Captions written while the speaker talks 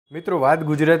મિત્રો વાત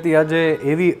ગુજરાતી આજે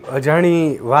એવી અજાણી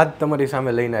વાત તમારી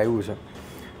સામે લઈને આવ્યું છે.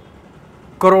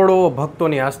 કરોડો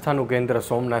ભક્તોની આસ્થાનું કેન્દ્ર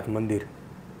સોમનાથ મંદિર,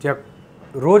 જ્યાં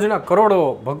રોજના કરોડો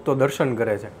ભક્તો દર્શન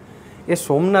કરે છે. એ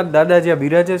સોમનાથ દાદા જ્યાં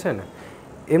બિરાજે છે ને,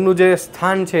 એમનું જે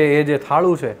સ્થાન છે, એ જે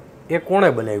થાળું છે, એ કોણે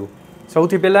બનાવ્યું?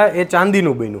 સૌથી પહેલાં એ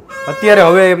ચાંદીનું બન્યું. અત્યારે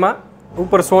હવે એમાં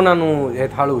ઉપર સોનાનું એ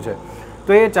થાળું છે.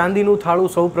 તો એ ચાંદીનું થાળું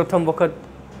સૌ પ્રથમ વખત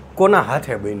કોના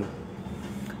હાથે બન્યું?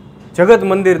 જગત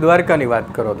મંદિર દ્વારકાની વાત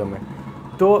કરો તમે,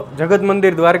 તો જગત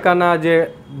મંદિર દ્વારકાના જે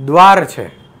દ્વાર છે,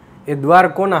 એ દ્વાર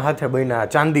કોના હાથે બન્યા?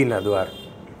 ચાંદીના દ્વાર.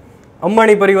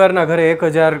 અંબાણી પરિવારના ઘરે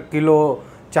 1000 કિલો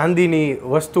ચાંદીની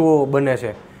વસ્તુઓ બને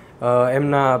છે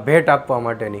એમના ભેટ આપવા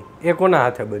માટેની. એ કોના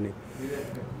હાથે બની?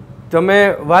 તમે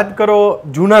વાત કરો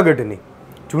જૂનાગઢની.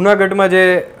 જૂનાગઢમાં જે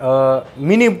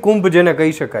મિની કુંભ જેને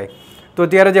કહી શકાય, તો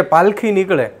ત્યારે જે પાલખી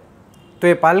નીકળે, તો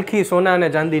એ પાલખી સોના અને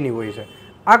ચાંદીની હોય છે.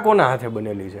 આ કોના હાથે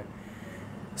બનેલી છે?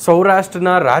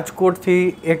 સૌરાષ્ટ્રના રાજકોટથી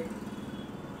એક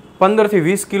 15 થી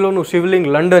 20 કિલોનું શિવલિંગ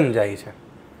લંડન જાય છે.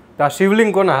 તો આ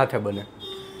શિવલિંગ કોના હાથે બને?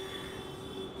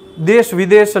 દેશ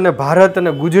વિદેશ અને ભારત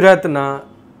અને ગુજરાતના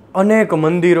અનેક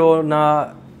મંદિરોના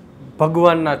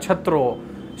ભગવાનના છત્રો,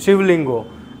 શિવલિંગો,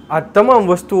 આ તમામ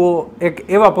વસ્તુઓ એક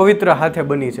એવા પવિત્ર હાથે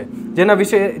બની છે જેના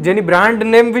વિશે, જેની બ્રાન્ડ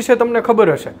નેમ વિશે તમને ખબર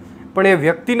હશે, પણ એ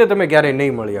વ્યક્તિને તમે ક્યારેય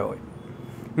નહીં મળ્યા હોય.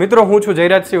 મિત્રો, હું છું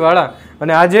જયરાજસિંહ વાળા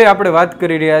અને આજે આપણે વાત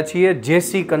કરી રહ્યા છીએ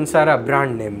જેસી કંસારા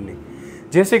બ્રાન્ડ નેમની.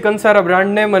 જેસી કંસારા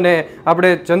બ્રાન્ડ નેમ અને આપણે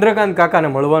ચંદ્રકાંત કાકાને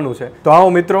મળવાનું છે. તો આવો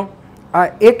મિત્રો, આ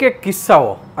એક એક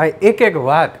કિસ્સાઓ, આ એક એક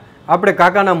વાત આપણે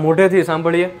કાકાના મોઢેથી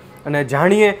સાંભળીએ અને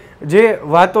જાણીએ જે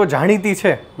વાતો જાણીતી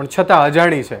છે પણ છતાં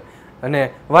અજાણી છે, અને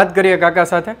વાત કરીએ કાકા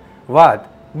સાથે વાત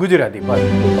ગુજરાતી પર.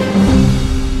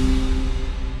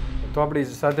 તો આપણી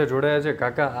સાથે જોડાયા છે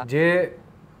કાકા, જે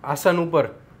આસન ઉપર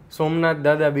સોમનાથ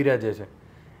દાદા બિરાજે છે,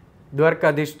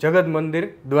 દ્વારકાધીશ જગત મંદિર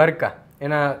દ્વારકા,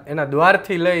 એના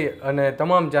દ્વારથી લઈ અને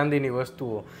તમામ ચાંદીની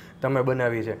વસ્તુઓ તમે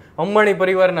બનાવી છે. અંબાણી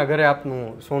પરિવારના ઘરે આપનું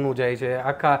સોનું જાય છે,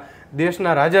 આખા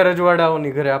દેશના રાજા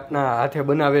રજવાડાઓની ઘરે આપના હાથે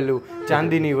બનાવેલું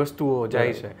ચાંદીની વસ્તુઓ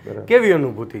જાય છે. કેવી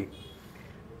અનુભૂતિ?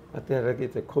 અત્યારે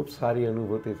લગી ખૂબ સારી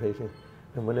અનુભૂતિ થઈ છે.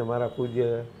 મને મારા પૂજ્ય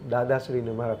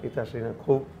દાદાશ્રીને મારા પિતાશ્રીના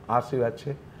ખૂબ આશીર્વાદ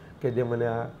છે કે જે મને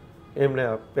એમને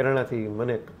પ્રેરણાથી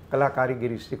મને કલા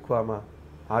કારીગરી શીખવામાં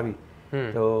આવી,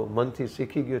 તો મનથી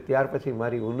શીખી ગયો. ત્યાર પછી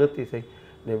મારી ઉન્નતિ થઈ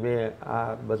ને મેં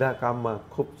આ બધા કામમાં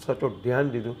ખૂબ સચોટ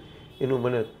ધ્યાન દીધું. એનું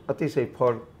મને અતિશય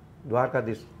ફળ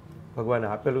દ્વારકાધીશ ભગવાને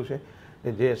આપેલું છે.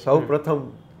 જે સૌ પ્રથમ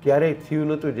ક્યારેય થયું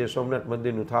નહોતું, જે સોમનાથ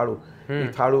મંદિરનું થાળું, એ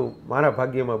થાળું મારા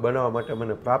ભાગ્યમાં બનાવવા માટે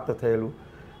મને પ્રાપ્ત થયેલું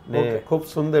ને ખૂબ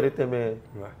સુંદર રીતે મેં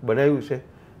બનાવ્યું છે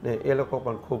ને એ લોકો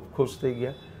પણ ખૂબ ખુશ થઈ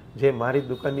ગયા. જે મારી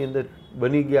દુકાનની અંદર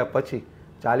બની ગયા પછી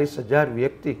 40,000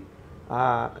 વ્યક્તિ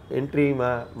આ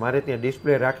એન્ટ્રીમાં મારે ત્યાં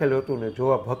ડિસ્પ્લે રાખેલું હતું ને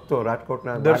જોવા ભક્તો,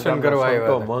 રાજકોટના દર્શન કરવા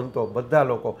સંતો, મહંતો, બધા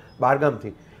લોકો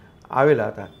બહારગામથી આવેલા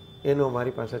હતા. એનો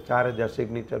મારી પાસે 4000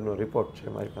 સિગ્નેચરનો રિપોર્ટ છે,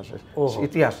 મારી પાસે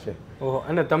ઇતિહાસ છે.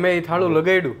 અને તમે એ થાળું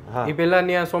લગાડ્યું એ પહેલા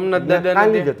ત્યાં સોમનાથ દાદા જ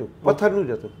હતું, પથ્થરનું જ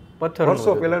હતું,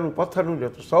 વર્ષો પહેલાનું પથ્થરનું જ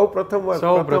હતું. સૌ પ્રથમ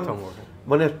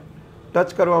મને ટચ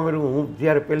કરવા મળ્યું. હું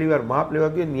જ્યારે પહેલી વાર માપ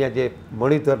લેવા ગયો, ત્યાં જે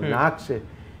મણિધર નાક છે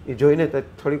એ જોઈને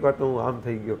થોડીક વાર હું આમ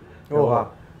થઈ ગયો. વાહ,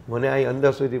 મને અહીં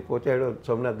અંદર સુધી પહોંચાડ્યો.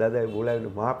 સોમનાથ દાદાએ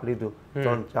બોલાવીને માપ લીધું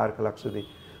 3-4 કલાક સુધી.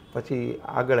 પછી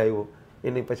આગળ આવ્યો,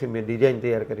 એની પછી મેં ડિઝાઇન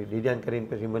તૈયાર કરી. ડિઝાઇન કરીને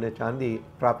પછી મને ચાંદી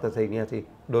પ્રાપ્ત થઈ ત્યાંથી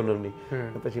ડોનરની.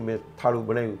 પછી મેં થાળું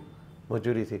બનાવ્યું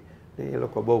મજૂરીથી. એ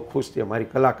લોકો બહુ ખુશ થયા મારી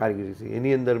કલા કારીગરીથી.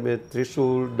 એની અંદર મેં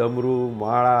ત્રિશુલ, ડમરું,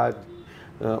 માળા,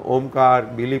 ઓમકાર,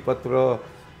 બીલીપત્ર,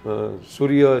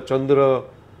 સૂર્ય, ચંદ્ર,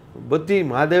 બધી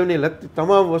મહાદેવને લગતી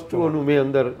તમામ વસ્તુઓનું મેં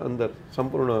અંદર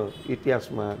સંપૂર્ણ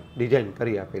ઇતિહાસમાં ડિઝાઇન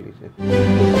કરી આપેલી છે.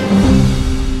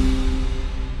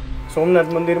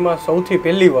 સોમનાથ મંદિરમાં સૌથી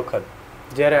પહેલી વખત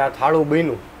જ્યારે આ થાળું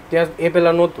બન્યું, ત્યાં એ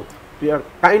પહેલા નહોતું, ત્યાં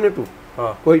કાંઈ નહોતું,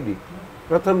 કોઈ દી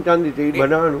પ્રથમ ચાંદી એ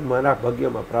બનાવવાનું મારા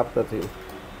ભાગ્યમાં પ્રાપ્ત થયું.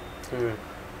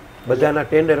 બધાના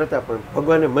ટેન્ડર હતા પણ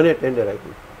ભગવાને મને ટેન્ડર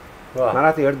આપ્યું.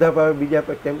 મારાથી અડધા ભાવે બીજા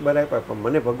પર ટેમ્પર આપ્યા, પણ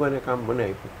મને ભગવાને કામ મને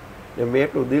આપ્યું ને મેં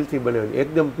એટલું દિલથી બનાવ્યું.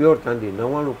 એકદમ પ્યોર ચાંદી,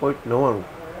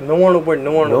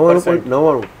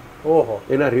 99.99. ઓહો,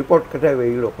 એના રિપોર્ટ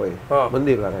કઢાવ્યા એ લોકોએ,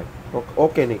 મંદિરવાળાએ.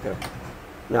 ઓકે નહીં કરે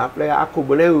ને આપણે આખું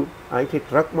બનાવ્યું. અહીંથી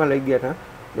ટ્રકમાં લઈ ગયા હતા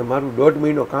ને મારું 1.5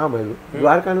 મહિનો કામ આવ્યું.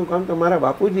 દ્વારકાનું કામ તો મારા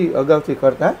બાપુજી અગાઉથી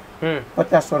કરતા.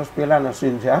 50 વર્ષ પહેલાના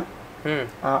સીન છે આ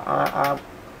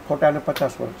ફોટાને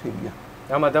 50 વર્ષ થઈ ગયા.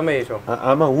 આમાં તમે છો?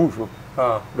 આમાં હું છું.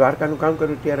 દ્વારકાનું કામ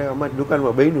કર્યું ત્યારે અમારી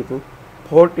દુકાનમાં બન્યું હતું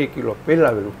 40 કિલો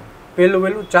પહેલું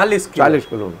 40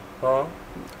 કિલો.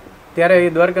 ત્યારે એ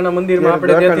દ્વારકાના મંદિરમાં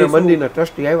આપણે દ્વારકાના મંદિરના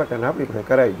ટ્રસ્ટી આવ્યા હતા ને આપણી પાસે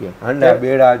કરાવી ગયા. હાંડા,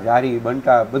 બેડા, જારી,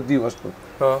 બંટા, બધી વસ્તુ.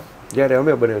 જ્યારે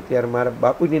અમે બનાવ્યું ત્યારે મારા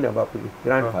બાપુજી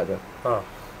ગ્રાન્ડફાધર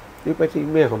એ પછી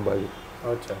મેં સંભાળ્યું.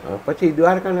 અચ્છા. પછી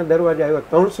દ્વારકાના દરવાજા આવ્યા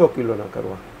 300 કિલોના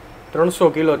કરવા.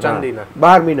 300 કિલો ચાંદીના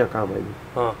 12 મહિના કામ આવ્યું.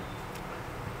 હા.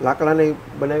 લાકડાને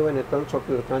બનાવ્યા ને 300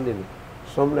 કિલો ચાંદીની.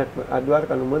 સોમનાથ આ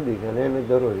દ્વારકાનું મંદિર છે અને એને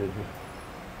દરવાજો છે.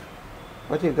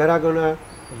 પછી ઘરાગોના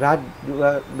રાજ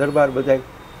દરબાર બધા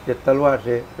જે તલવાર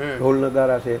છે, ઢોલ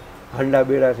નગારા છે, હાંડા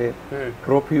બેડા છે,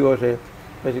 ટ્રોફીઓ છે,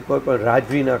 પછી કોઈ પણ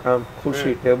રાજવીના કામ,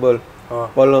 ખુરશી, ટેબલ,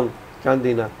 પલંગ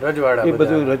ચાંદીના, એ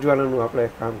બધું રજવાડાનું આપણે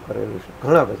કામ કરેલું છે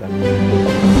ઘણા બધા.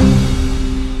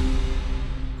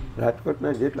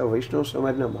 રાજકોટના જેટલા વૈષ્ણવ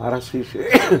સમાજના મહારાષ્ટ્રી છે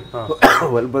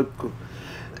વલભદ,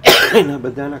 એના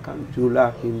બધાના કામ ઝૂલા,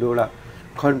 હિંડોળા,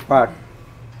 ખંડપાટ,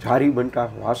 જારી બંટા,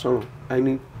 વાસણો,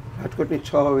 એની રાજકોટની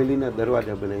 6 હવેલીના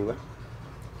દરવાજા બનાવ્યા.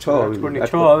 6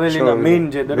 હવેલીના મેઇન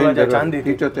જે દરવાજા ચાંદી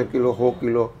 75 કિલો, 100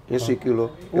 કિલો, 80 કિલો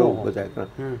એવું બધા.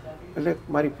 એટલે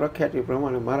મારી પ્રખ્યાતિ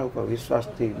પ્રમાણે મારા ઉપર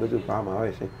વિશ્વાસથી બધું કામ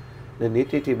આવે છે ને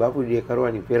નીતિથી બાપુજીએ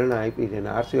કરવાની પ્રેરણા આપી છે અને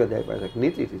આશીર્વાદ આપ્યા છે.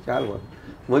 નીતિથી ચાલવાનું,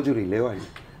 મજૂરી લેવાની,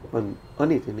 પણ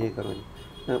અનીતિ નહીં કરવાની.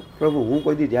 પ્રભુ, હું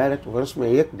કોઈ દી જાહેરાત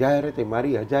વર્ષમાં એક જાહેરાત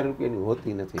મારી 1000 રૂપિયાની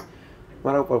હોતી નથી.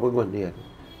 મારા ઉપર ભગવાન દયા છે.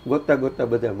 ગોતતા ગોતતા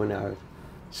બધા મને આવે છે.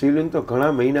 શિવલિંગ તો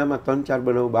ઘણા મહિનામાં 3-4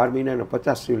 બનાવું, 12 મહિનાના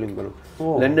 50 શિવલિંગ બનાવું.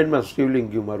 લંડનમાં શિવલિંગ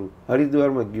ગયું મારું,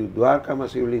 હરિદ્વારમાં ગયું, દ્વારકામાં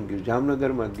શિવલિંગ ગયું,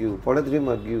 જામનગરમાં ગયું,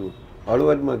 પડદરીમાં ગયું,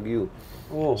 હળવદમાં ગયું.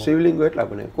 શિવલિંગો એટલા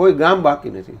બને, કોઈ ગામ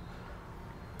બાકી નથી.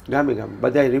 ગામે ગામ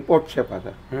બધા રિપોર્ટ છે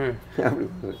પાછા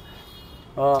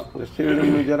આપણી.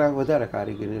 શિવલિંગનું જરા વધારે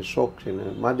કારીગીરી શોખ છે ને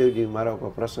મહાદેવજી મારા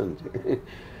ઉપર પ્રસન્ન છે.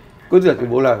 ગુજરાતી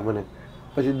બોલાવે મને.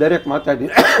 પછી દરેક માતાજી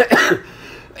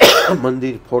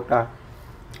મંદિર, ફોટા,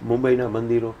 મુંબઈના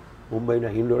મંદિરો,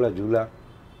 મુંબઈના હિંડોળા, ઝૂલા,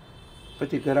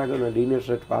 પછી ઘરાગરના ડિનર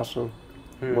સેટ, વાસણ,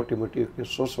 મોટી મોટી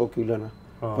 100 કિલોના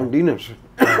પણ ડિનર સેટ,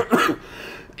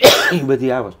 એ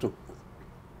બધી આ વસ્તુ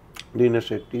ડિનર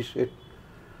સેટ, ટી સેટ.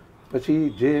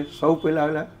 પછી જે સૌ પહેલાં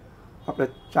આવેલા આપણે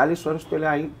 40 વર્ષ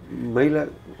પહેલાં અહીં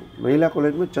મહિલા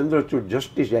કોલેજમાં ચંદ્રચૂડ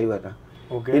જસ્ટિસ આવ્યા હતા.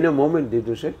 એને મોમેન્ટ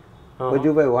દીધું છે.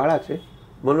 વજુભાઈ વાળા છે,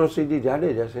 મનોજસિંહજી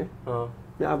જાડેજા છે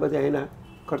ને આ બધા એના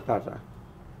કરતા હતા.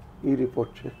 એ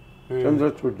રિપોર્ટ છે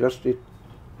ચંદ્રચૂડ જસ્ટિસ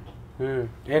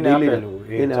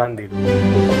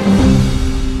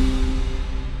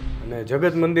અને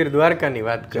જગત મંદિર દ્વારકાની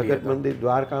વાત કરીએ. જગત મંદિર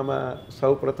દ્વારકામાં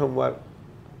સૌ પ્રથમ વાર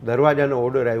દરવાજાનો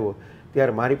ઓર્ડર આવ્યો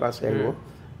ત્યારે મારી પાસે આવ્યો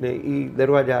ને એ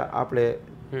દરવાજા આપણે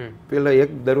પહેલાં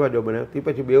એક દરવાજો બનાવ્યો, તે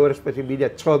પછી 2 વર્ષ પછી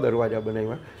બીજા 6 દરવાજા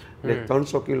બનાવ્યા. એટલે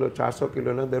 300 કિલો 400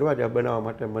 કિલોના દરવાજા બનાવવા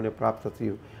માટે મને પ્રાપ્ત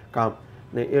થયું કામ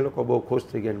ને એ લોકો બહુ ખુશ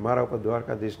થઈ ગયા. મારા ઉપર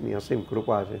દ્વારકાધીશની અસીમ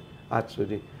કૃપા છે આજ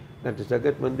સુધી.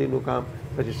 જગત મંદિરનું કામ,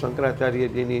 પછી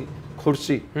શંકરાચાર્યજીની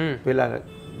ખુરશી, પહેલાં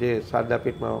જે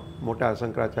શારદાપીઠમાં મોટા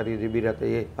શંકરાચાર્યજી બિરાજતા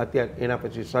એ અત્યારે, એના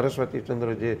પછી સરસ્વતી ચંદ્ર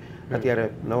જે અત્યારે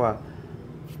નવા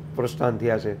પ્રસ્થાન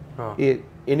થયા છે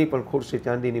એની પણ ખુરશી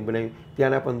ચાંદીની બનાવી.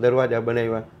 ત્યાંના પણ દરવાજા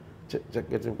બનાવ્યા.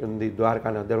 જગત મંદિર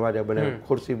દ્વારકાના દરવાજા બનાવ્યા,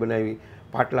 ખુરશી બનાવી,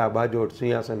 પાટલા, બાજોટ,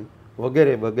 સિંહાસન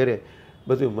વગેરે વગેરે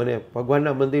બધું. મને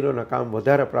ભગવાનના મંદિરોના કામ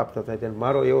વધારે પ્રાપ્ત થાય છે.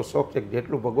 મારો એવો શોખ છે કે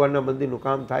જેટલું ભગવાનના મંદિરનું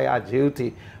કામ થાય આ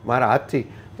જીવથી, મારા હાથથી,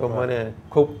 તો મને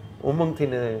ખૂબ ઉમંગથી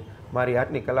ને મારી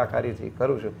હાથની કલાકારીથી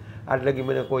કરું છું. આજ લગી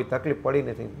મને કોઈ તકલીફ પડી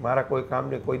નથી. મારા કોઈ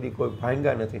કામને કોઈ દી કોઈ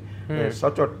ભાંગા નથી.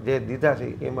 સચોટ જે દીધા છે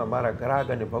એમાં મારા ગ્રાહક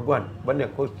અને ભગવાન બંને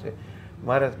ખુશ છે.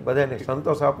 મારે બધાને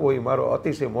સંતોષ આપવો એ મારો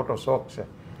અતિશય મોટો શોખ છે.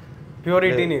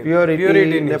 પ્યોરિટી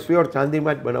ને પ્યોર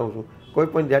ચાંદીમાં જ બનાવું છું. કોઈ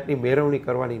પણ જાતની મેળવણી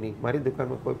કરવાની નહીં. મારી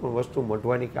દુકાનમાં કોઈ પણ વસ્તુ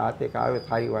મઢવાની કે આ તે કે આવે,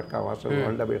 થાળી વાટકા, વાસણ,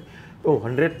 અંડા બેડા, તો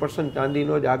 100%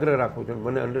 ચાંદીનો જ આગ્રહ રાખું છું.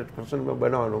 મને 100%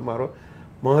 બનાવવાનો મારો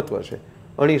મહત્વ છે.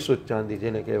 અણીસૂત ચાંદી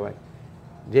જેને કહેવાય,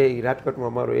 જે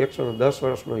રાજકોટમાં મારો 110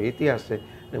 વર્ષનો ઇતિહાસ છે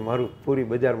ને મારું પૂરી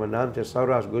બજારમાં નામ છે.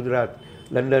 સૌરાષ્ટ્ર, ગુજરાત,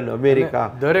 લંડન, અમેરિકા,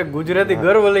 દરેક ગુજરાતી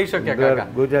ગર્વ લઈ શકે.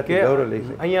 ગુજરાતી ગૌરવ લઈ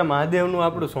શકે. અહીંયા મહાદેવનું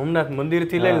આપણું સોમનાથ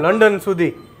મંદિરથી લઈને લંડન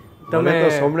સુધી તમે તો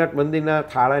સોમનાથ મંદિરના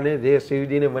થાળાને જે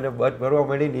શિવજીને મને બધ ભરવા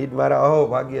મળી ને એ જ મારા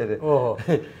અહોભાગ્ય છે.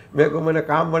 મેં કહું મને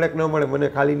કામ મળે કે ન મળે, મને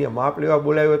ખાલી ને માપ લેવા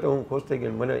બોલાવ્યો તો હું ખુશ થઈ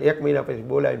ગયો. મને 1 મહિના પછી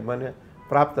બોલાવીને મને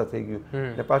પ્રાપ્ત થઈ ગયું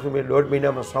ને પાછું મેં 1.5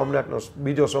 મહિનામાં સોમનાથનો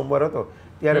બીજો સોમવાર હતો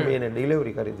ત્યારે મેં એને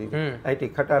ડિલિવરી કરી દીધી.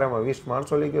 અહીંથી ખટારામાં 20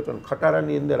 માણસો લઈ ગયો હતો ને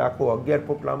ખટારાની અંદર આખું 11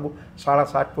 ફૂટ લાંબુ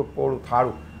 7.5 ફૂટ પહોળું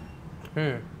થાળું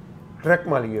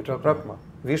ટ્રકમાં લઈ ગયો. ટ્રકમાં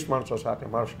 20 માણસો સાથે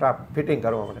મારો સ્ટાફ ફિટિંગ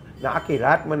કરવા માટે ને આખી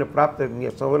રાત મને પ્રાપ્ત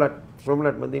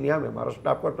સોમનાથ મંદિરની આમે મારો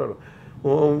સ્ટાફ કરતો હતો.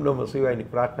 હું ઓમ નમઃ શિવાયની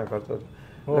પ્રાર્થના કરતો હતો.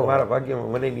 મારા ભાગ્યમાં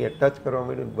મને ત્યાં ટચ કરવા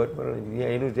માંડ્યું.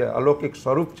 એનું જે અલૌકિક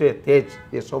સ્વરૂપ છે તેજ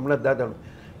એ સોમનાથ દાદાનું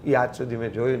એ આજ સુધી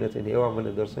મેં જોયું નથી ને એવા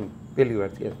મને દર્શન પહેલી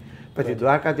વાર થયા. પછી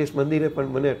દ્વારકાધીશ મંદિરે પણ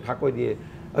મને ઠાકોરજીએ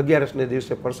 11ને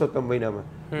દિવસે પરસોત્તમ મહિનામાં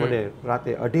મને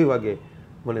રાતે 2:30 વાગે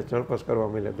મને ચણપસ કરવા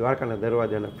મળ્યા. દ્વારકાના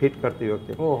દરવાજાના ફિટ કરતી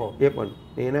વખતે એ પણ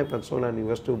એને પણ સોનાની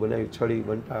વસ્તુ બનાવી, છડી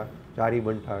બંટા, ચારી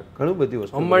બંટા, ઘણું બધી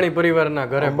વસ્તુ. અંબાણી પરિવારના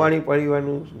ઘરે, અંબાણી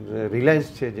પરિવારનું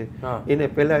રિલાયન્સ છે જે, એને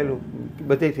પહેલા એનું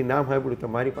બધેથી નામ સાંભળ્યું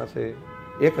તો મારી પાસે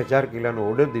 1000 કિલોનો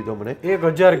ઓર્ડર દીધો મને.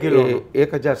 1000 કિલો,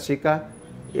 1000 સિક્કા,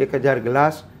 1000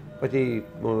 ગ્લાસ, પછી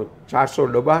 400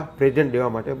 ડબ્બા પ્રેઝન્ટ દેવા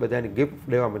માટે, બધાને ગિફ્ટ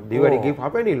દેવા માટે, દિવાળી ગિફ્ટ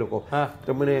આપે ને એ લોકો,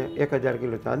 તો મને 1000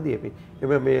 કિલો ચાંદી આપી.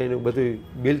 એમાં મેં એનું બધું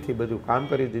બિલથી બધું કામ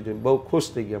કરી દીધું. બહુ ખુશ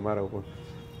થઈ ગયા મારા ઉપર.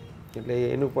 એટલે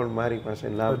એનું પણ મારી પાસે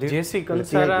નામ. જેસી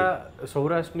કંસારા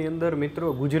સૌરાષ્ટ્રની અંદર,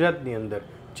 મિત્રો ગુજરાતની અંદર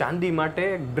ચાંદી માટે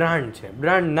એક બ્રાન્ડ છે.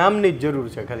 બ્રાન્ડ નામની જ જરૂર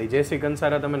છે ખાલી. જેસી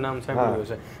કંસારા તમે નામ સાંભળ્યું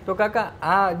છે. તો કાકા,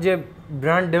 આ જે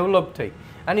બ્રાન્ડ ડેવલપ થઈ,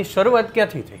 આની શરૂઆત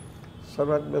ક્યાંથી થઈ?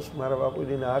 શરૂઆત બસ મારા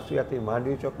બાપુજીના આશીર્વાદથી.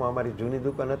 માંડવી ચોકમાં અમારી જૂની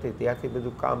દુકાન હતી, ત્યાંથી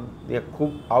બધું કામ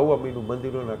ખૂબ આવવા માંડ્યું.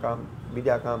 મંદિરોના કામ,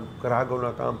 બીજા કામ,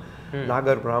 ગ્રાહકોના કામ,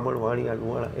 નાગર, બ્રાહ્મણ, વાણિયા,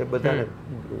 લુહાણા, એ બધાને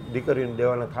દીકરીઓને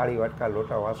દેવાના થાળી, વાટકા,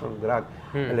 લોટા, વાસણ ગ્રાહક,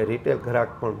 એટલે રિટેલ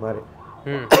ગ્રાહક પણ મારે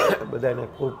બધાને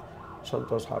ખૂબ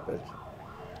સંતોષ આપે છે.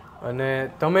 અને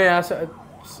તમે આ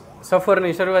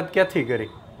સફરની શરૂઆત ક્યાંથી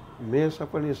કરી? મેં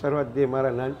સફરની શરૂઆત જે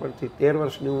મારા નાનપણથી 13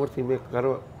 વર્ષની ઉંમરથી મેં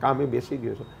કામે બેસી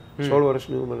ગયો છું. 16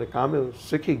 વર્ષની ઉંમરે કામે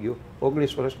શીખી ગયો.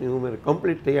 19 વર્ષની ઉંમરે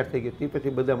કમ્પ્લીટ તૈયાર થઈ ગયો. તે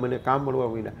પછી બધા મને કામ મળવા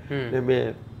માંડ્યા ને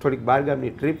મેં થોડીક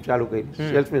બહારગામની ટ્રીપ ચાલુ કરી,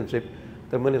 સેલ્સમેનશીપ.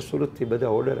 તો મને સુરતથી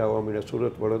બધા ઓર્ડર આવવા માંડ્યા.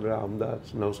 સુરત, વડોદરા, અમદાવાદ,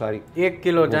 નવસારી. 1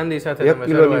 કિલો ચાંદી સાથે 1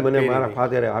 કિલોની મને મારા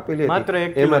ફાધરે આપેલી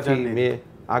હતી. એમાંથી મેં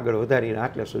આગળ વધારીને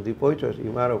આટલા સુધી પહોંચ્યો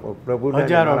છું. મારો પ્રભુ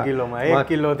હજારો કિલોમાં 1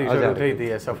 કિલોથી શરૂ થઈ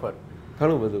હતી આ સફર.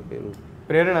 ઘણું બધું કર્યું.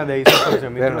 પ્રેરણાદાયી સફર છે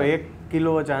મિત્રો. 1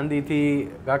 કિલો ચાંદીથી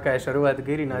કાકાએ શરૂઆત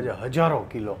કરીને આજે હજારો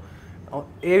કિલો.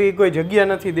 એવી કોઈ જગ્યા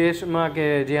નથી દેશમાં કે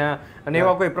જ્યાં, અને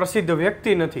એવા કોઈ પ્રસિદ્ધ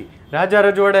વ્યક્તિ નથી. રાજા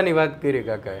રજવાડાની વાત કરી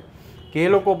કાકાએ, કે એ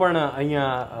લોકો પણ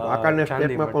અહીંયા વાંકાનેર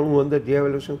સ્ટેટમાં પણ હું અંદર જઈ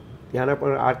આવેલું છું. ત્યાંના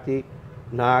પણ આરતી,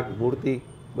 નાગ, મૂર્તિ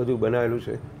બધું બનાવેલું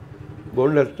છે.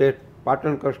 Gondal state,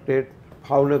 પાટણકર state,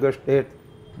 Bhavnagar state,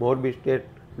 Morbi state,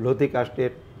 Lodhika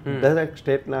state, દરેક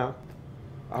સ્ટેટના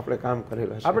આપણે કામ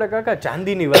કરેલા છે. આપણે કાકા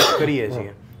ચાંદીની વાત કરીએ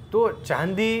છીએ, તો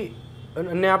ચાંદી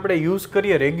અને આપણે યુઝ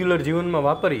કરીએ, રેગ્યુલર જીવનમાં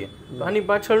વાપરીએ, તો આની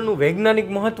પાછળનું વૈજ્ઞાનિક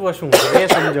મહત્વ શું છે એ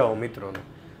સમજાવો મિત્રોને.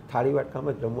 થાળી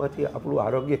વાટકામાં જમવાથી આપણું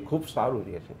આરોગ્ય ખૂબ સારું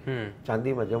રહે છે.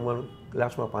 ચાંદીમાં જમવાનું,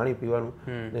 ગ્લાસમાં પાણી પીવાનું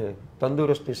ને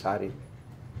તંદુરસ્તી સારી,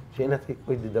 જેનાથી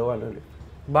કોઈ દવા ન લે.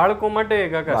 બાળકો માટે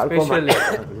કાકા સ્પેશિયલી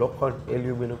લોખંડ,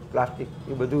 એલ્યુમિનિયમ, પ્લાસ્ટિક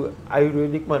એ બધું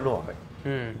આયુર્વેદિકમાં ન આવે.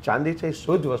 ચાંદી છે એ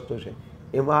શુદ્ધ વસ્તુ છે.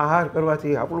 એમાં આહાર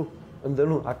કરવાથી આપણું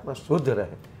અંદરનું આત્મા શુદ્ધ રહે.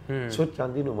 શુદ્ધ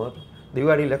ચાંદીનું મહત્વ.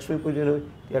 દિવાળી લક્ષ્મી પૂજન હોય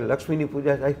ત્યારે લક્ષ્મીની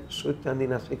પૂજા થાય શુદ્ધ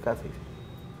ચાંદીના સિક્કાથી.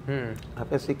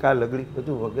 આપણે સિક્કા, લગડી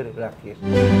બધું વગેરે રાખીએ.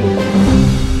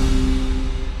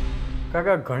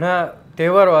 કાકા, ઘણા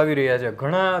તહેવારો આવી રહ્યા છે.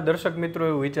 ઘણા દર્શક મિત્રો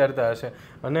એવું વિચારતા હશે,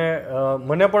 અને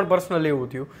મને પણ પર્સનલી એવું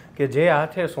થયું કે જે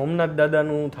હાથે સોમનાથ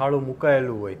દાદાનું થાળું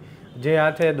મુકાયેલું હોય, જે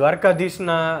હાથે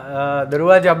દ્વારકાધીશના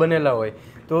દરવાજા બનેલા હોય,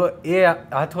 તો એ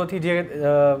હાથોથી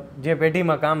જે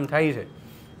પેઢીમાં કામ થાય છે,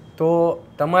 તો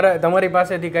તમારી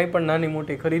પાસેથી કંઈ પણ નાની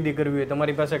મોટી ખરીદી કરવી હોય,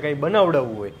 તમારી પાસે કંઈ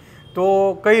બનાવડાવવું હોય, તો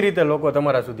કઈ રીતે લોકો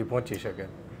તમારા સુધી પહોંચી શકે?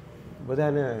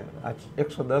 બધાને આ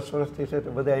 110 વર્ષથી છે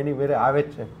તો બધા એની મેરે આવે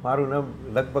જ છે. મારું નામ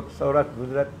લગભગ સૌરાષ્ટ્ર,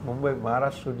 ગુજરાત, મુંબઈ,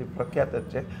 મહારાષ્ટ્ર સુધી પ્રખ્યાત જ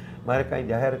છે. મારે કાંઈ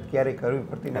જાહેરાત ક્યારેય કરવી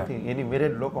પડતી નથી. એની મેરે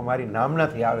જ લોકો મારી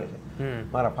નામનાથી આવે છે,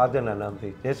 મારા ફાધરના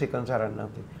નામથી, જેસી કંસારાના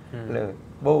નામથી. એટલે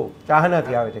બહુ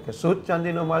ચાહનાથી આવે છે કે શુદ્ધ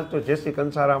ચાંદીનો માલ તો જેસી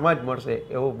કંસારામાં જ મળશે,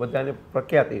 એવું બધાને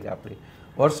પ્રખ્યાતિ છે આપણી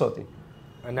વર્ષોથી.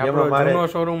 અને આપણો જૂનો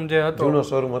શોરૂમ જે હતો, જૂનો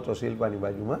શોરૂમ હતો શિલ્પાની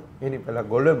બાજુમાં. એની પહેલા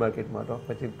ગોલ્ડન માર્કેટમાં હતો,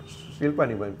 પછી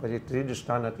શિલ્પાની બાજુ, પછી ત્રીજું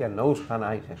સ્થાન, અત્યારે નવું સ્થાન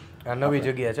આવી છે. આ નવી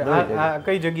જગ્યા છે. આ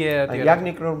કઈ જગ્યાએ?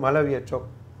 યાજ્ઞિક રોડ, માલવિયા ચોક.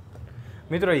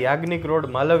 મિત્રો, યાજ્ઞિક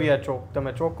રોડ, માલવિયા ચોક.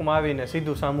 તમે ચોકમાં આવીને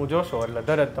સીધું સામું જોશો એટલે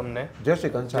તરત તમને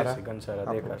જેસી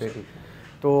કંસારા દેખાશે.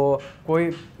 તો કોઈ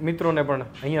મિત્રોને પણ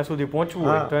અહીંયા સુધી પહોંચવું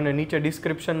હોય તો એને નીચે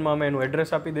ડિસ્ક્રિપ્શનમાં અમે એનું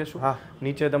એડ્રેસ આપી દઈશું.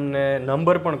 નીચે તમને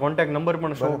નંબર પણ, કોન્ટેક્ટ નંબર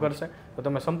પણ શો કરશે, તો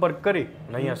તમે સંપર્ક કરી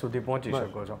અને અહીંયા સુધી પહોંચી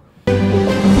શકો છો.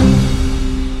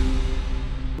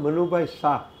 મનુભાઈ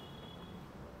શાહ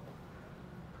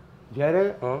જ્યારે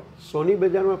સોની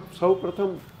બજારમાં સૌ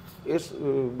પ્રથમ એ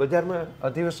બજારમાં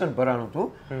અધિવેશન ભરાણું હતું,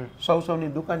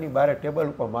 સૌની દુકાનની બહાર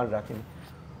ટેબલ ઉપર માલ રાખીને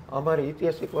અમારી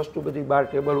ઐતિહાસિક વસ્તુ બધી બહાર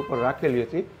ટેબલ ઉપર રાખેલી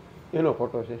હતી. એનો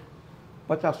ફોટો છે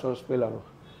 50 વર્ષ પહેલાંનો.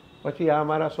 પછી આ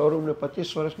મારા શોરૂમને 25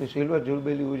 વર્ષની સિલ્વર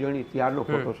જુબેલી ઉજવણી ત્યારનો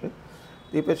ફોટો છે.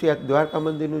 તે પછી આ દ્વારકા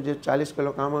મંદિરનું જે 40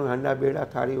 કિલો કામ, હાંડા, બેડા,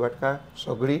 થાળી, વાટકા,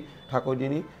 સગડી,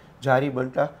 ઠાકોરજીની જારી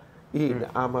બંટા, એ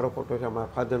આ મારો ફોટો છે.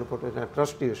 મારા ફાધરનો ફોટો છે.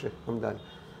 ટ્રસ્ટી છે અમદાવાદ.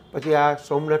 પછી આ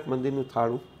સોમનાથ મંદિરનું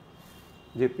થાળું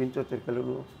જે 75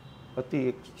 કિલોનું અતિ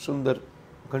એક સુંદર,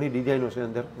 ઘણી ડિઝાઇનો છે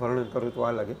અંદર, વર્ણન કરું તો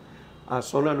આ લાગે. આ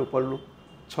સોનાનું પલ્લું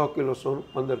 6 કિલો સોનું,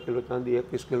 15 કિલો ચાંદી,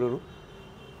 21 કિલોનું.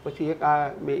 પછી એક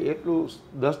આ મેં એટલું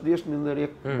 10 દિવસની અંદર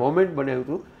એક મોમેન્ટ બનાવ્યું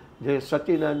હતું જે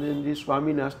સચ્ચિદાનંદજી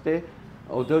સ્વામીના હસ્તે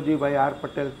ઉદ્ધવજીભાઈ આર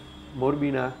પટેલ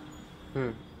મોરબીના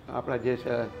આપણા જે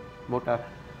છે મોટા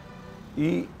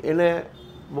એને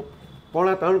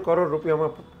 3.25 કરોડ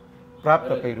રૂપિયામાં પ્રાપ્ત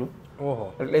કર્યું.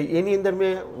 એટલે એની અંદર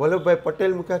મેં વલ્લભભાઈ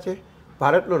પટેલ મૂક્યા છે,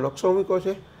 ભારતનો નકશો મૂક્યો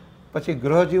છે, પછી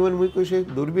ગ્રહજીવન મૂક્યું છે,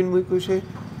 દૂરબીન મૂક્યું છે,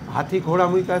 હાથી ઘોડા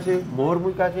મૂક્યા છે, મોર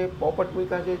મૂક્યા છે, પોપટ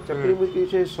મૂક્યા છે, ચકરી મૂકી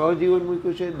છે, સહજીવન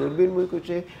મૂક્યું છે, દૂરબીન મૂક્યું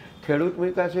છે, ખેડૂત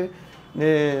મૂક્યા છે ને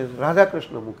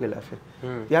રાધાકૃષ્ણ મૂકેલા છે.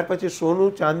 ત્યાર પછી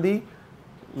સોનું, ચાંદી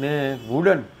ને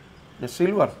વુડન ને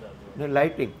સિલ્વર ને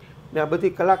લાઇટિંગ ને આ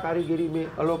બધી કલા કારીગરી મેં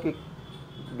અલૌકિક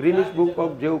ગ્રીનિશ બુક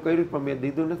ઓફ જેવું કર્યું પણ મેં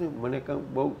દીધું નથી. મને કંઈ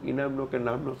બહુ ઇનામનો કે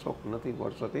નામનો શોખ નથી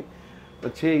વર્ષોથી,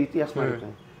 પણ છે ઇતિહાસમાં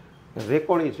કાંઈ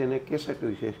રેકોર્ડિંગ છે ને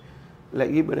કેસેટું છે એટલે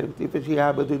એ બનાવ્યું. તે પછી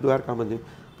આ બધું દ્વારકામાં થયું.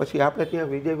 પછી આપણે ત્યાં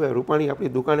વિજયભાઈ રૂપાણી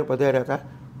આપણી દુકાને પધાર્યા હતા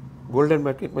ગોલ્ડન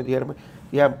માર્કેટમાં.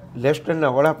 ત્યાં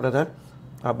લેસ્ટરના વડાપ્રધાન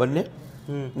આ બંને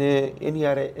ને એની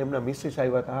યારે એમના મિસિસ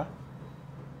આવ્યા હતા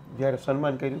જ્યારે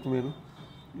સન્માન કર્યું હતું એનું.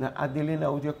 ને આ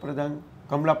દિલ્હીના ઉદ્યોગ પ્રધાન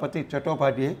કમલાપતિ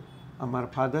ચટ્ટોપાધ્યાય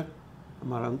અમારા ફાધર,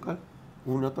 અમારા અંકલ.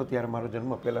 હું નહોતો ત્યારે, મારો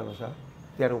જન્મ પહેલાંનો છે,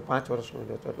 ત્યારે હું 5 વર્ષનો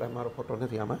જ હતો એટલે મારો ફોટો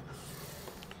નથી આમાં.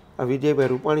 આ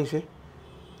વિજયભાઈ રૂપાણી છે,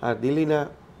 આ દિલ્હીના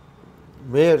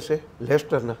મેયર છે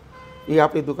લેસ્ટરના, એ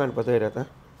આપણી દુકાન પધાર્યા હતા.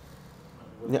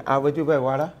 ને આ વજુભાઈ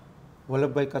વાળા,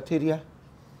 વલ્લભભાઈ કથિરિયા,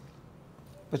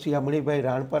 પછી આ મણિભાઈ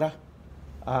રાણપરા,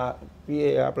 આ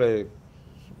આપણે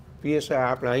પીએસઆઈ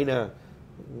આપણા અહીંના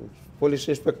પોલીસ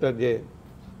ઇન્સ્પેક્ટર જે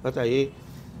હતા એ.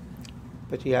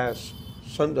 પછી આ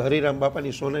સંત હરિરામ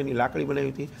બાપાની સોનાની લાકડી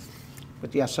બનાવી હતી.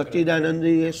 પછી આ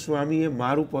સચ્ચિદાનંદજી સ્વામીએ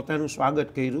મારું પોતાનું સ્વાગત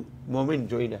કર્યું મોમેન્ટ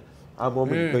જોઈને, આ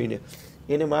મોમેન્ટ જોઈને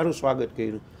એને મારું સ્વાગત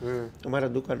કર્યું.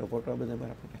 અમારા દુકાનનો ફોટો બધા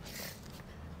મારા ફોટા.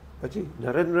 પછી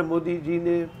નરેન્દ્ર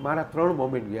મોદીજીને મારા 3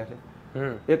 મોમેન્ટ ગયા છે.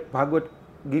 એક ભાગવત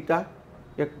ગીતા,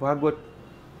 એક ભાગવત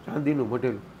ચાંદીનું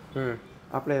મઢેલું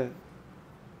આપણે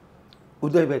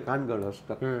ઉદયભાઈ કાનગડ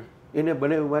હસ્તક એને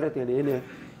બનાવ્યું મારે ત્યાં, એને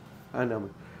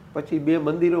આનામાં. પછી 2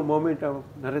 મંદિરો મોમેન્ટ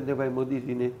નરેન્દ્રભાઈ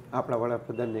મોદીજીને આપણા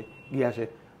વડાપ્રધાનને ગયા છે,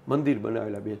 મંદિર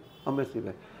બનાવેલા 2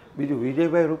 અમરસિંહભાઈ. બીજું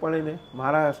વિજયભાઈ રૂપાણીને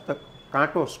મારા હસ્તક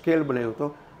કાંટો સ્કેલ બનાવ્યો હતો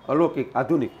અલૌકિક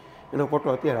આધુનિક, એનો ફોટો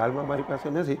અત્યારે હાલમાં મારી પાસે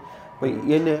નથી,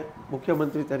 પણ એને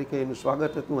મુખ્યમંત્રી તરીકે એનું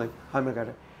સ્વાગત હતું અહીં સામે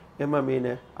કાઢે એમાં મેં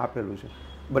એને આપેલું છે.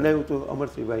 બનાવ્યું હતું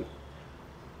અમરસિંહભાઈ,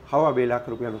 2.25 લાખ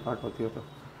રૂપિયાનો કાંટો થયો હતો.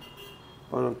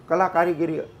 પણ કલા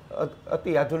કારીગરી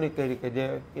અતિ આધુનિક કરી કે જે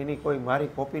એની કોઈ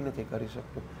મારી કોપી નથી કરી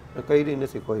શકતું, કરી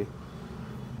નથી કોઈ.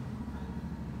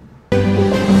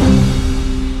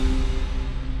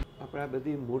 આપણે આ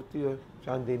બધી મૂર્તિઓ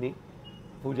ચાંદીની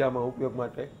પૂજામાં ઉપયોગ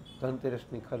માટે,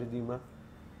 ધનતેરસની ખરીદીમાં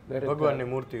ભગવાનની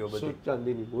મૂર્તિઓ, શુદ્ધ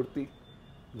ચાંદીની મૂર્તિ,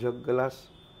 જગ ગ્લાસ,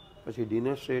 પછી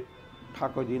ડિનર સેટ,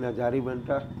 ઠાકોરજીના જારી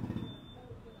બંટા,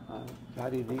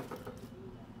 જારીજી,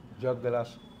 જગ ગ્લાસ,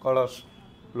 કળશ,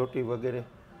 લોટી વગેરે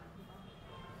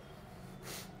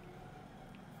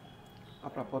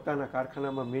આપણા પોતાના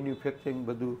કારખાનામાં મેન્યુફેક્ચરિંગ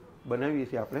બધું બનાવીએ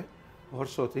છીએ આપણે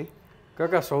વર્ષોથી.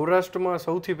 કાકા, સૌરાષ્ટ્રમાં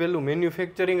સૌથી પહેલું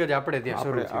મેન્યુફેક્ચરિંગ જ આપણે ત્યાં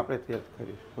શરૂ થયું. આપણે ત્યાં જ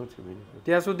કર્યું સૌથી મેન્યુફેક્ચરિંગ.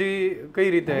 ત્યાં સુધી કઈ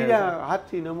રીતે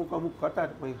હાથથી અમુક કરતા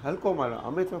જ, હલકો માલ.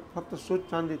 અમે તો ફક્ત શુદ્ધ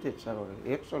ચાંદીથી જ સારો રહે.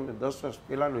 110 વર્ષ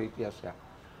પહેલાનો ઇતિહાસ છે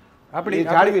આપણી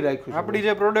જાળવી રાખ્યું. આપણી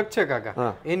જે પ્રોડક્ટ છે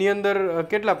કાકા, એની અંદર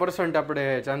કેટલા % આપણે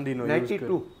ચાંદીનો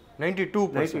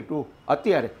 92%.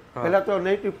 અત્યારે પહેલા તો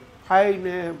 95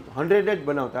 ને 100 જ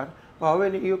બનાવતા, પણ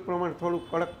હવે યુગ પ્રમાણે થોડું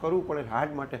કડક કરવું પડે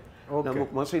હાર્ડ માટે.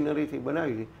 અમુક મશીનરીથી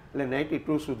બનાવી છે એટલે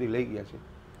 92 સુધી લઈ ગયા છે.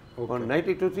 પણ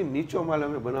 92 થી નીચો માલ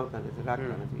અમે બનાવતા નથી,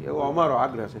 રાખતા નથી, એવો અમારો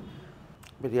આગ્રહ છે.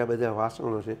 પછી આ બધા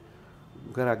વાસણો છે,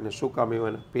 ગ્રાહકને સૂકા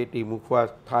મેવાના પેટી, મુખવાસ,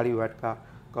 થાળી વાટકા,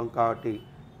 કંકાવટી,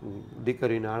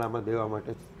 દીકરીના આળામાં દેવા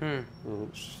માટે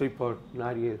શ્રીફળ,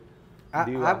 નારિયેળ,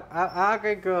 આ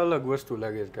કઈક અલગ વસ્તુ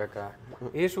લાગે છે કાકા,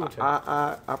 એ શું છે? આ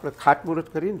આપણે ખાતમુહૂર્ત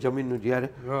કરીએ ને જમીનનું,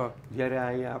 જ્યારે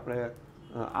અહીંયા આપણે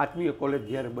આત્મીય કોલેજ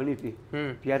જ્યારે બની હતી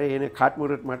ત્યારે એને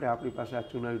ખાતમુહૂર્ત માટે આપણી પાસે આ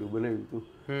ચુનાયડું બનાવ્યું હતું.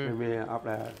 મેં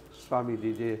આપણા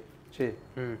સ્વામીજી જે છે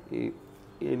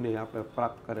એને આપણે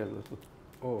પ્રાપ્ત કરેલું હતું.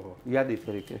 ઓહો, યાદી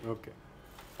તરીકે. ઓકે.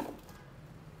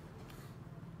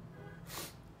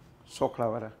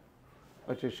 સોખડાવાળા,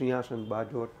 પછી સિંહાસન,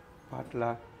 બાજોટ,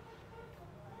 પાટલા,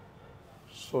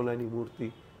 સોનાની મૂર્તિ,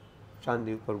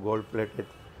 ચાંદી ઉપર ગોલ્ડ પ્લેટેડ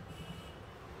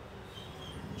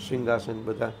સિંહાસન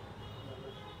બધા,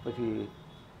 પછી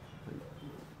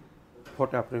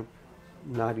ફોટા ફ્રેમ,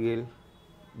 નારિયેલ,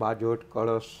 બાજોટ,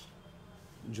 કળશ,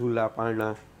 ઝૂલા,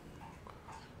 પારણા,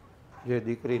 જે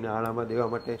દીકરીના આળામાં દેવા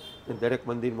માટે દરેક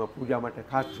મંદિરમાં પૂજા માટે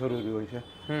ખાસ જરૂરી હોય છે.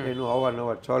 એનું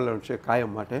અવારનવાર ચલણ છે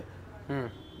કાયમ માટે.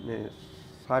 ને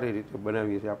સારી રીતે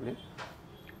બનાવીએ છીએ આપણે,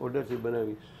 ઓર્ડરથી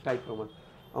બનાવી સાઈડ પ્રમાણે.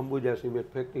 અંબુજા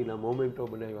સિમેન્ટ ફેક્ટરીના મોમેન્ટો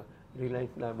બનાવ્યા,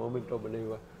 રિલાયન્સના મોમેન્ટો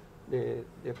બનાવ્યા, ને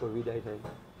એ પણ વિદાય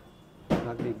થાય.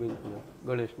 નાગરી બેંકના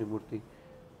ગણેશની મૂર્તિ,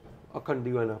 અખંડ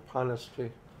દીવાના ફાનસ છે,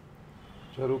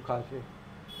 ઝરૂખા છે.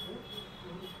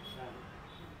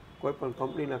 કોઈ પણ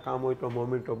કંપનીના કામ હોય તો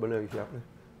મોમેન્ટો બનાવી છે આપણે.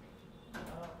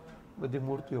 બધી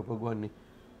મૂર્તિઓ ભગવાનની,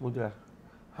 મુદ્રા,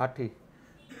 હાથી,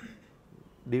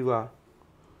 દીવા.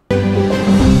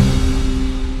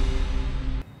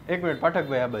 એક મિનિટ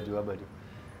પાઠકભાઈ, આ બાજુ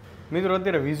મિત્રો,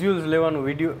 અત્યારે વિઝ્યુઅલ્સ લેવાનું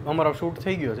વિડીયો અમારો શૂટ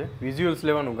થઈ ગયો છે, વિઝ્યુઅલ્સ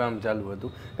લેવાનું કામ ચાલુ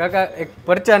હતું. કાકા એક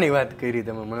પરચાની વાત કરી,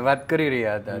 તમે મને વાત કરી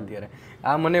રહ્યા હતા અત્યારે.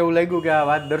 આ મને એવું લાગ્યું કે આ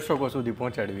વાત દર્શકો સુધી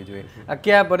પહોંચાડવી જોઈએ. આ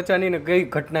કયા પરચાની ને કઈ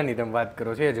ઘટનાની તમે વાત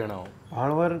કરો છો એ જણાવો.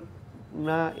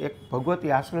 ભાણવરના એક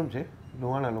ભગવતી આશ્રમ છે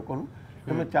લોહાણા લોકોનું,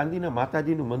 એમાં ચાંદીના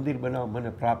માતાજીનું મંદિર બનાવવા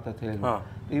મને પ્રાપ્ત થયેલું.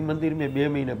 એ મંદિર મેં 2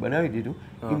 મહિને બનાવી દીધું.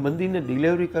 એ મંદિરને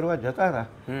ડિલિવરી કરવા જતા હતા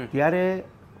ત્યારે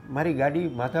મારી ગાડી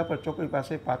માધાપર ચોકડી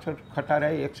પાસે પાછળ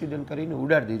ખટારાએ એક્સિડન્ટ કરીને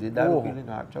ઉડાડી દીધી. દારૂ પીને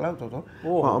ચલાવતો હતો.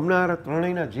 અમને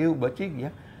ત્રણેયના જીવ બચી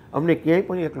ગયા. અમને ક્યાંય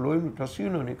પણ એક લોહીનું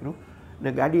ટસ્યું ન નીકળ્યું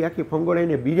ને ગાડી આખી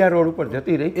ફંગોળાઈને બીજા રોડ ઉપર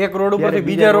જતી રહી. એક રોડ ઉપરથી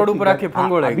બીજા રોડ ઉપર આખી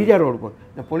ફંગોળાઈ, બીજા રોડ ઉપર.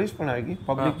 ને પોલીસ પણ આવી ગઈ,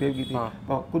 પબ્લિક ભેગી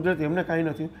હતી. કુદરતી એમને કાંઈ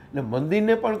ન થયું ને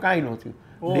મંદિરને પણ કાંઈ ન થયું.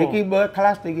 ડેકી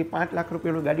ખલાસ થઈ ગઈ. 5 લાખ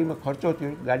રૂપિયાનો ગાડીમાં ખર્ચો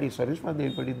થયો, ગાડી સર્વિસમાં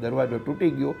દેવી પડી, દરવાજો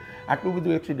તૂટી ગયો. આટલું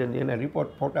બધું એક્સિડન્ટ, એના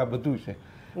રિપોર્ટ ફોટા બધું છે.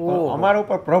 અમારા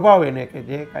ઉપર પ્રભાવ એને કે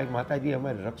જે કાંઈ માતાજી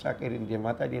અમારી રક્ષા કરીને જે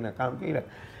માતાજીના કામ કર્યા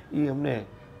એ અમને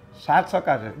સાથ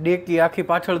શકાશે. ડેકી આખી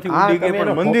પાછળથી ઉડી ગઈ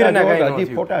પણ મંદિરના કાંઈ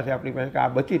હજી ફોટા છે આપણી પાસે કે આ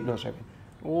બચી જ ન શકે.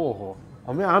 ઓહો.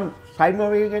 અમે આમ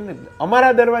સાઈડમાં વહી ગઈ ને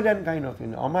અમારા દરવાજાને કાંઈ ન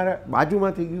થયું, અમારા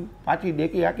બાજુમાંથી ગયું, પાછી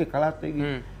ડેકી આખી ખલાસ થઈ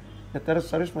ગઈ ને તરત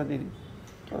સર્વિસમાંથી ગઈ.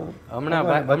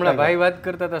 હમણાં ભાઈ વાત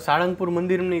કરતા હતા સાળંગપુર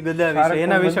મંદિરની ગદા વિશે,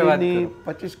 એના વિશે વાત કરો.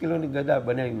 25 કિલોની ગદા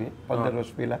બનાવી મેં 15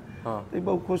 વર્ષ પહેલા. એ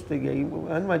બહુ ખુશ થઈ ગયા.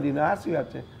 એ હનુમાનજીના આશીર્વાદ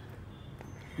છે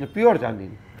ને પ્યોર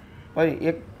ચાંદીની. પછી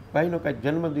એક ભાઈનો કાંઈક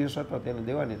જન્મદિવસ હતો તેને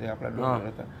દેવાની થઈ, આપણા ડોક્ટર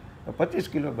હતા. 25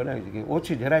 કિલો બનાવી છે,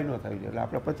 ઓછી જરાય ન થાય એટલે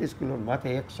આપણે 25 કિલો માથે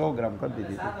 100 ગ્રામ કરી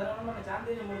દીધી.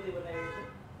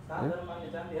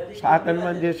 7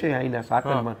 હનુમાન જે છે અહીંના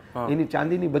 7 હનુમાન, એની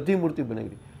ચાંદીની બધી મૂર્તિ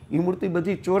બનાવી. એ મૂર્તિ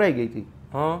બધી ચોરાઈ ગઈ હતી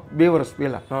 2 વર્ષ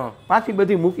પહેલા, પાછી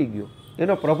બધી મૂકી ગયો.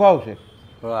 એનો પ્રભાવ છે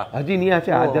હજી ત્યાં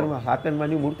છે હાજરમાં. 7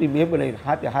 હનુમાનની મૂર્તિ મેં બનાવી,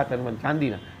 7 હનુમાન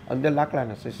ચાંદીના, અંદર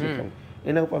લાકડાના છે.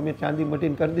 એના ઉપર મેં ચાંદી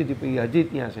મટીને કરી દીધી, પછી હજી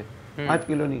ત્યાં છે 5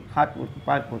 કિલોની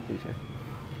 5 મૂર્તિ છે.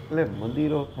 એટલે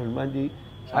મંદિરો, હનુમાનજી,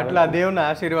 આટલા દેવના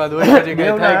આશીર્વાદ હોય પછી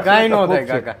કાંઈ ન થાય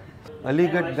કાકા.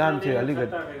 અલીગઢ ગામ છે,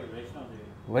 અલીગઢ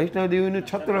વૈષ્ણવદેવીનું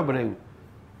છત્ર બનાવ્યું.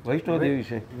 વૈષ્ણવદેવી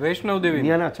છે, વૈષ્ણવદેવી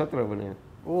ત્યાંના છત્ર બનાવ્યું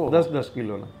 10-10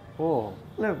 કિલોના.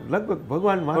 એટલે લગભગ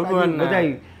ભગવાન માતાજી બધા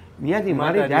ત્યાંથી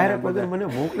મારી જાહેરાત વગર મને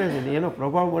મોકલે છે ને એનો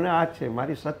પ્રભાવ મને આ જ છે,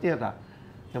 મારી સત્યતા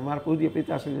ને મારા પૂજ્ય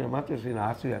પિતાશ્રીને માતૃશ્રીના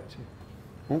આશીર્વાદ છે.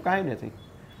 હું કાંઈ નથી,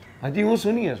 હજી હું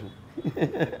શૂન્ય છું.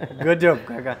 ગજબ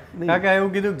કાકા. કાકા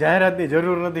એવું કીધું જાહેરાતની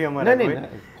જરૂર નથી અમારે. નહીં,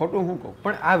 ખોટું હું કહું.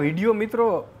 પણ આ વિડીયો મિત્રો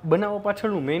બનાવવા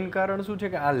પાછળનું મેઇન કારણ શું છે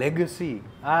કે આ લેગસી,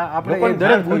 આ આપણે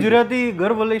દરેક ગુજરાતી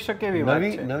ગર્વ લઈ શકે એવી વાત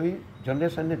છે. નવી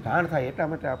જનરેશનને જાણ થાય એટલા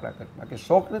માટે આપણા કરતા, બાકી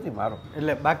શોખ નથી મારો.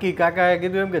 એટલે બાકી કાકાએ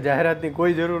કીધું એમ કે જાહેરાતની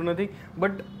કોઈ જરૂર નથી,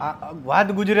 બટ વાત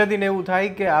ગુજરાતીને એવું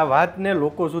થાય કે આ વાતને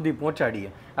લોકો સુધી પહોંચાડીએ,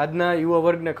 આજના યુવા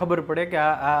વર્ગને ખબર પડે કે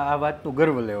આ વાતનું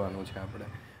ગર્વ લેવાનું છે આપણે.